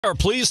We are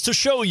pleased to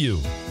show you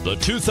the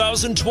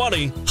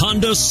 2020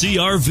 Honda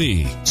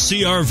CR-V.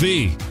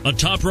 CR-V, a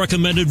top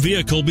recommended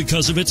vehicle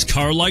because of its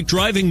car-like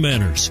driving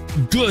manners,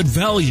 good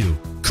value,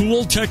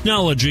 cool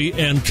technology,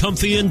 and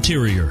comfy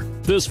interior.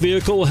 This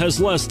vehicle has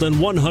less than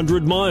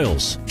 100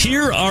 miles.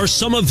 Here are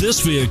some of this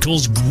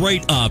vehicle's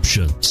great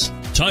options: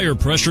 tire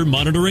pressure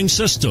monitoring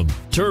system,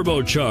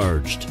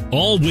 turbocharged,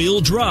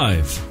 all-wheel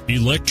drive,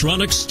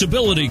 electronic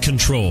stability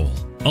control,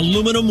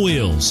 aluminum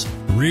wheels,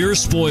 rear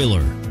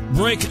spoiler,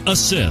 brake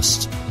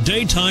assist,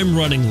 daytime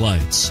running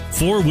lights,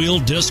 four-wheel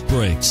disc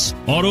brakes,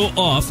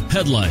 auto-off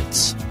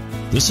headlights.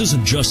 This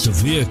isn't just a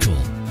vehicle,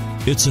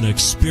 it's an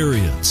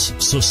experience.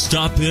 So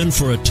stop in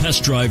for a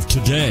test drive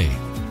today.